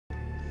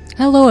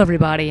Hello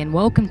everybody and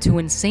welcome to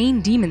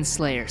Insane Demon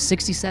Slayer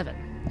 67.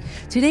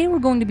 Today we're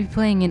going to be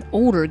playing an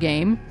older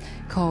game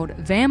called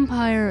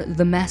Vampire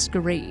the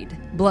Masquerade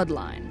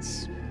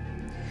Bloodlines.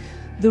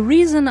 The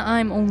reason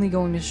I'm only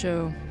going to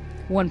show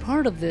one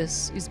part of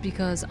this is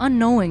because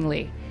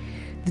unknowingly,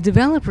 the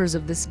developers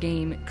of this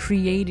game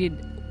created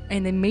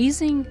an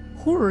amazing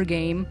horror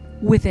game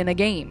within a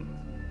game.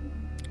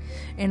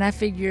 And I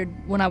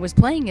figured when I was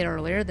playing it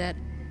earlier that,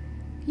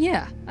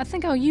 yeah, I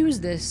think I'll use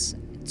this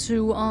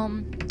to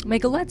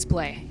make a Let's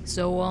Play.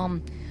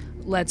 So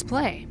let's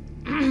play.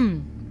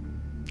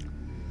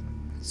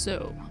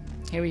 So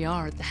here we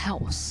are at the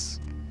house,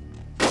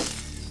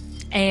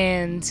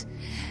 and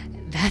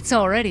that's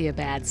already a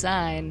bad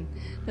sign.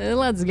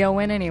 Let's go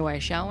in anyway,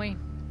 shall we?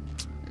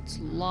 It's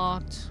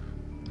locked,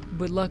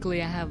 but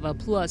luckily I have a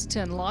plus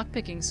 10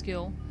 lockpicking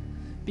skill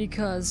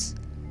because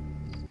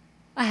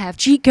I have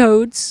cheat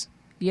codes.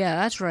 Yeah,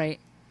 that's right,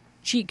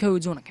 cheat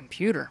codes on a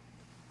computer.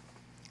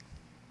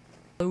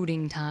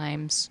 Loading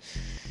times,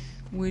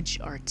 which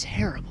are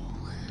terrible.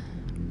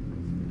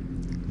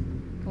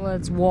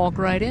 Let's walk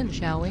right in,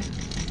 shall we?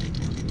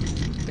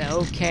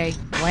 Okay,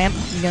 lamp.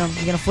 You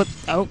gonna flip?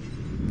 Oh,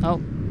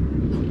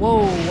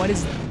 whoa! What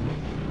is that?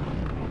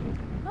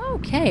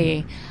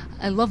 Okay,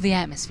 I love the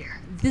atmosphere.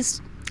 This,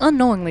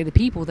 unknowingly, the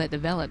people that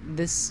developed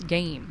this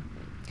game,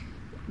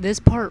 this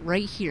part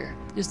right here,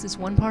 just this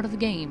one part of the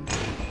game,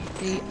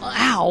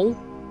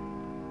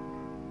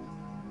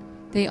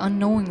 they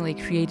unknowingly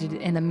created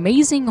an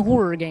amazing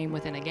horror game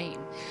within a game.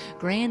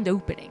 Grand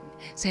opening.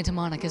 Santa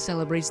Monica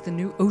celebrates the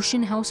new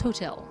Ocean House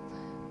Hotel.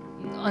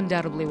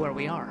 Undoubtedly where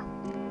we are.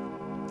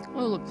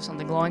 Oh, look, there's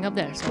something glowing up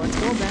there, so let's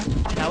go there,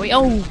 shall we?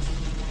 Oh!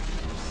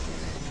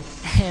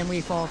 And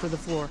we fall through the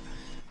floor.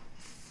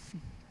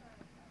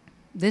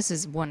 This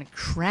is one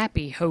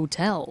crappy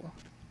hotel.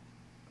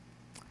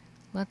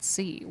 Let's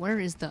see, where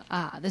is the...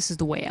 this is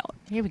the way out.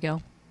 Here we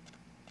go.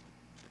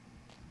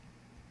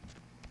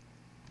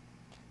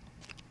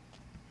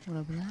 What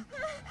open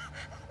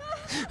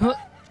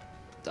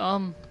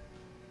that?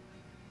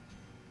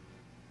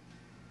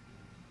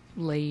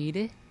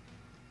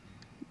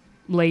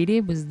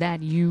 Lady, was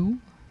that you?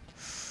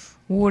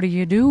 What are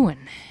you doing?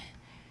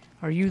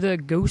 Are you the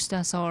ghost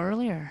I saw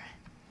earlier?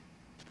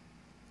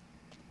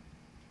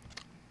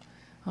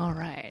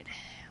 Alright.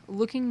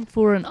 Looking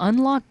for an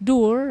unlocked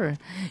door, or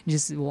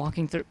just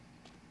walking through...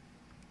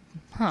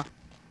 Huh.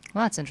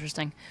 Well, that's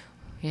interesting.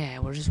 Yeah,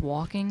 we're just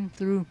walking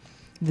through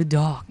the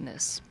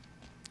darkness,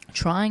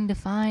 trying to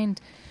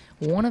find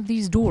one of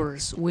these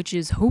doors, which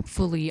is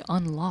hopefully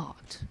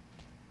unlocked.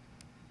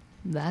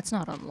 That's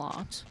not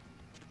unlocked.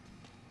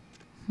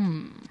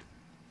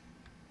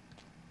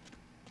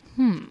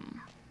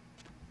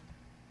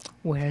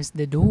 Where's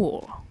the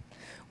door?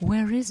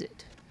 Where is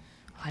it?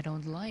 I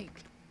don't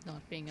like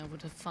not being able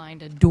to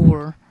find a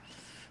door.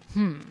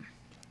 Any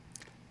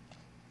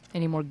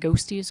more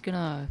ghosties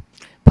gonna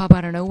pop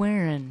out of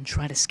nowhere and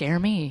try to scare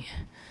me?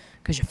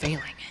 'Cause you're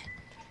failing.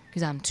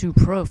 'Cause I'm too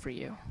pro for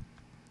you.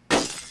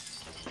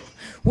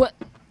 What?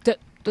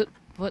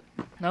 What?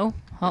 No?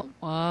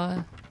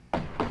 Oh,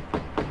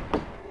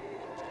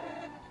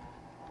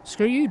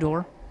 Screw you,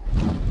 door.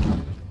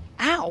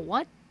 Ow,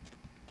 what?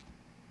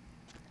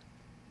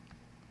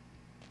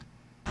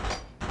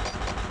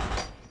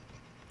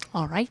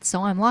 Alright,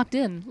 so I'm locked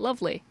in.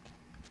 Lovely.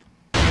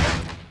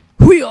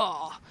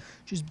 Hoo-yah!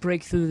 Just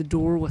break through the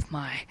door with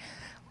my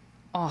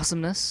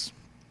awesomeness.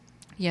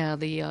 Yeah,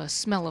 the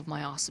smell of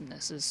my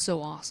awesomeness is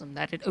so awesome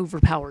that it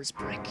overpowers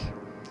brick.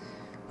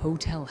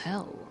 Hotel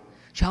hell.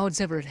 Child's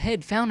severed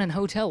head found in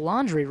hotel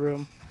laundry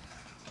room.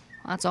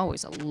 That's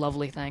always a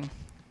lovely thing.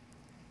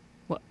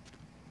 What?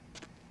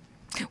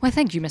 Why,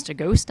 thank you, Mr.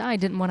 Ghost. I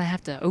didn't want to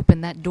have to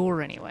open that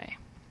door anyway.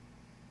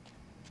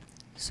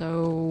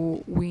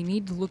 So, we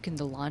need to look in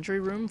the laundry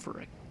room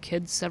for a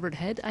kid's severed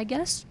head, I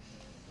guess?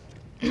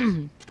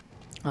 I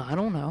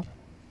don't know.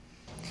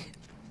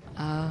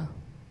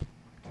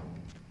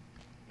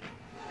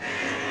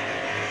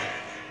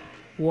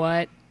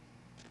 What?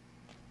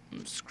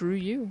 Screw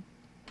you.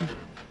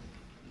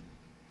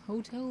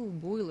 Hotel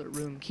boiler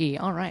room key.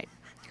 Alright.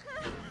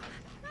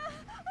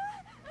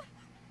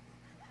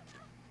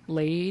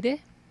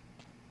 Lady?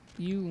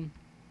 You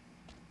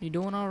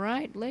doing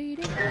alright,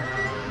 lady?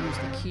 Use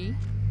the key.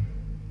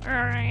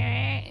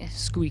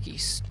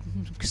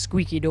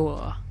 Squeaky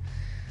door.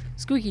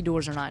 Squeaky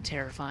doors are not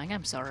terrifying,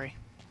 I'm sorry.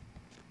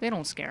 They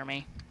don't scare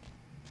me.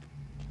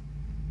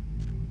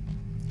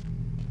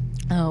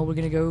 Oh, we're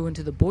gonna go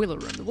into the boiler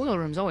room. The boiler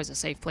room's always a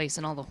safe place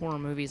in all the horror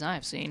movies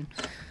I've seen.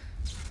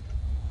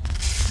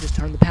 Just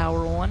turn the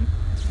power on,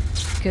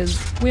 because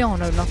we all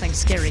know nothing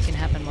scary can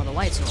happen while the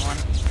lights are on.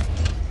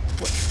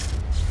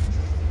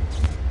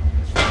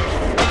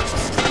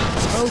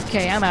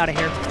 Okay, I'm out of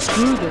here.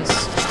 Screw this.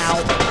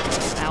 Ow.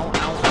 Ow,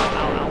 ow,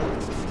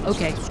 ow, ow.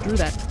 Okay, screw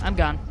that. I'm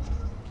gone.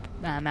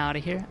 I'm out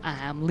of here.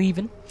 I'm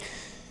leaving.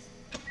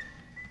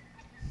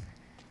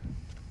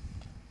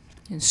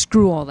 And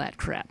screw all that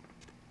crap.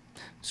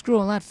 Screw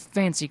all that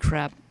fancy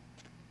crap.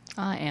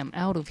 I am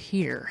out of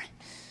here.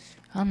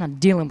 I'm not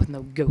dealing with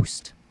no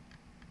ghost.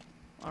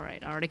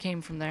 Alright, I already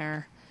came from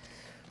there.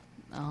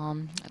 I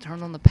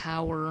turned on the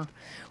power,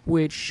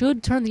 which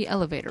should turn the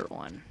elevator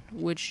on,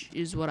 which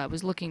is what I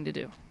was looking to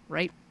do,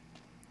 right?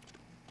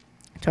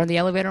 Turn the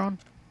elevator on.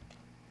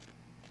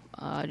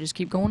 Just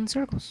keep going in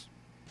circles.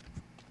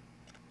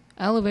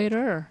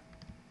 Elevator.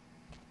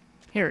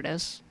 Here it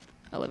is.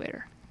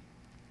 Elevator.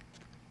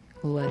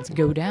 Let's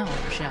go down,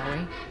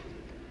 shall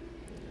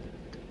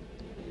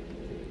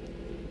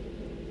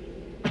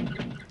we?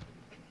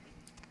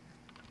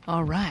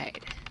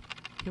 Alright.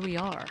 Here we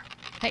are.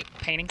 Hey,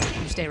 painting,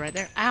 you stay right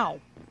there. Ow!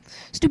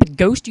 Stupid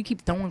ghost, you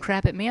keep throwing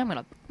crap at me. I'm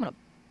gonna...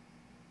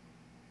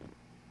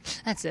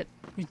 That's it.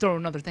 You throw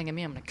another thing at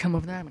me, I'm gonna come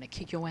over there, I'm gonna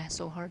kick your ass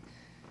so hard.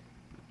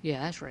 Yeah,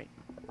 that's right.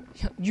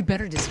 You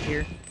better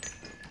disappear.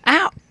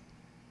 Ow!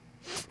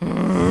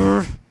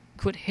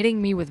 Quit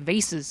hitting me with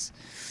vases.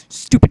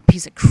 Stupid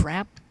piece of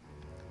crap.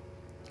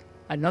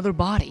 Another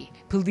body.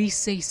 Police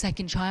say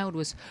second child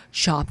was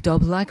chopped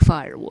up like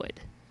firewood.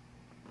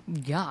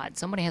 God,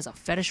 somebody has a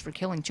fetish for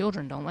killing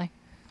children, don't they?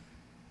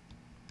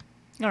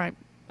 Alright,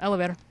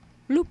 elevator.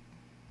 Loop.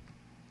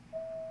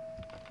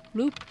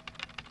 Loop.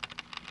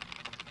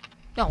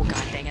 Oh,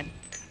 god dang it.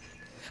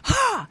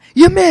 Ha!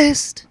 You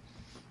missed!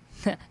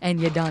 And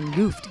you done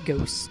goofed,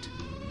 ghost.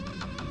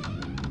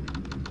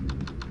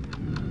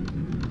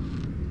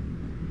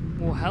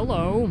 Well,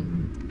 hello.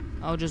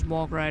 I'll just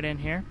walk right in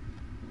here.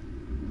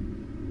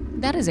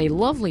 That is a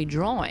lovely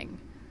drawing.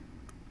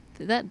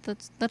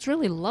 That's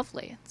really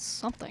lovely. It's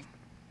something.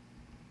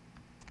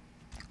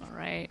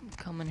 Alright,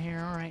 come in here,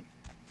 alright.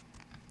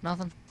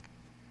 Nothing?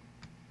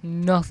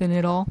 Nothing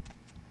at all?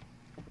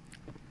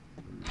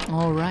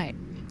 Alright.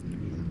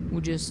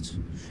 We'll just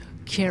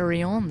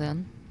carry on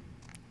then.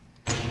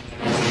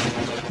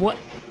 What?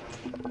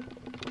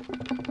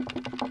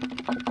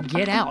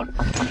 Get out.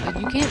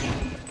 You can't...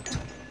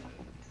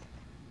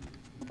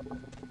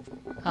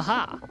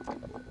 Haha.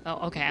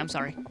 Oh, okay, I'm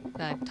sorry.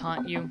 I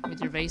taunt you with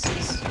your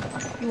vases.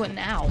 You went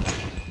now.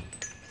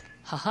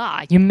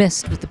 Haha, you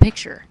missed with the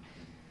picture.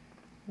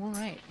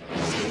 Alright,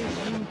 stay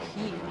in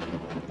here.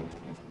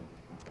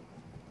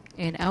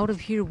 And out of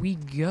here we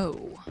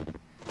go.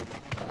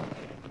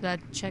 That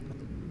check.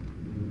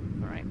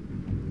 Alright.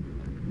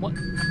 What?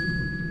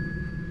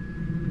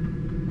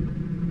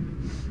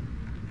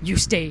 You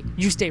stay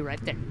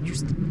right there.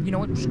 You know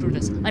what? Screw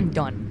this. I'm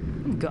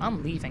done.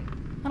 I'm leaving.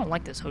 I don't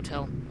like this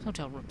hotel. This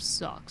hotel room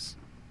sucks.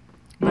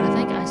 But I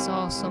think I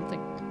saw something.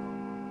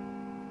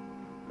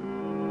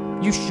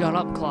 You shut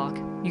up, clock.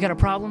 You got a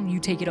problem? You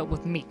take it up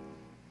with me.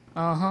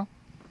 Uh-huh.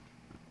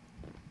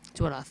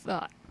 That's what I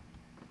thought.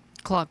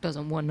 Clock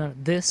doesn't want none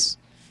of this.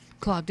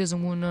 Clock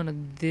doesn't want none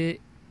of this.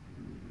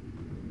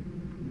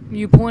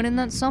 You pointing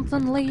at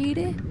something,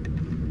 lady?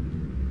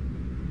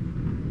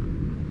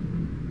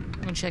 I'm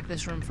gonna check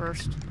this room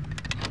first.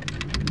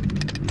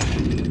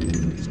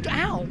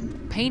 Ow!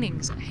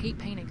 Paintings. I hate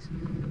paintings.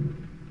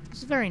 This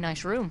is a very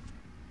nice room.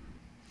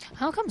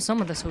 How come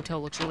some of this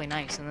hotel looks really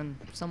nice and then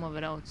some of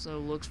it also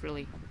looks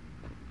really...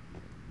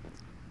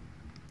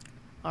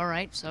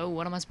 Alright, so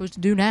what am I supposed to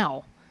do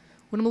now?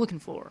 What am I looking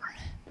for?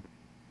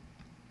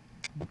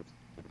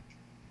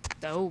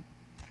 Oh.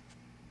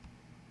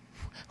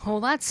 Oh,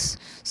 that's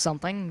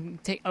something.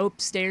 Take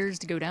upstairs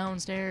to go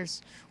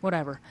downstairs.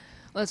 Whatever.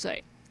 Let's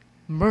say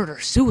murder,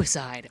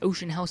 suicide,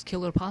 ocean house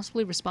killer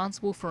possibly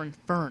responsible for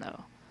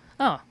inferno.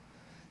 Oh.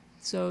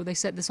 So they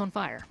set this on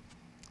fire.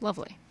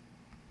 Lovely.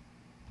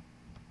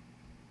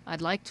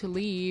 I'd like to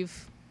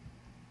leave.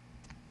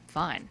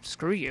 Fine.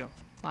 Screw you.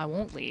 I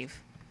won't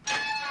leave.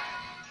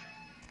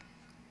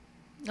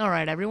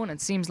 Alright, everyone. It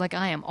seems like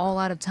I am all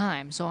out of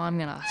time, so I'm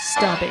gonna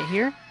stop it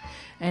here.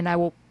 And I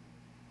will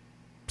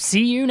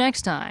see you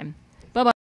next time. Bye-bye.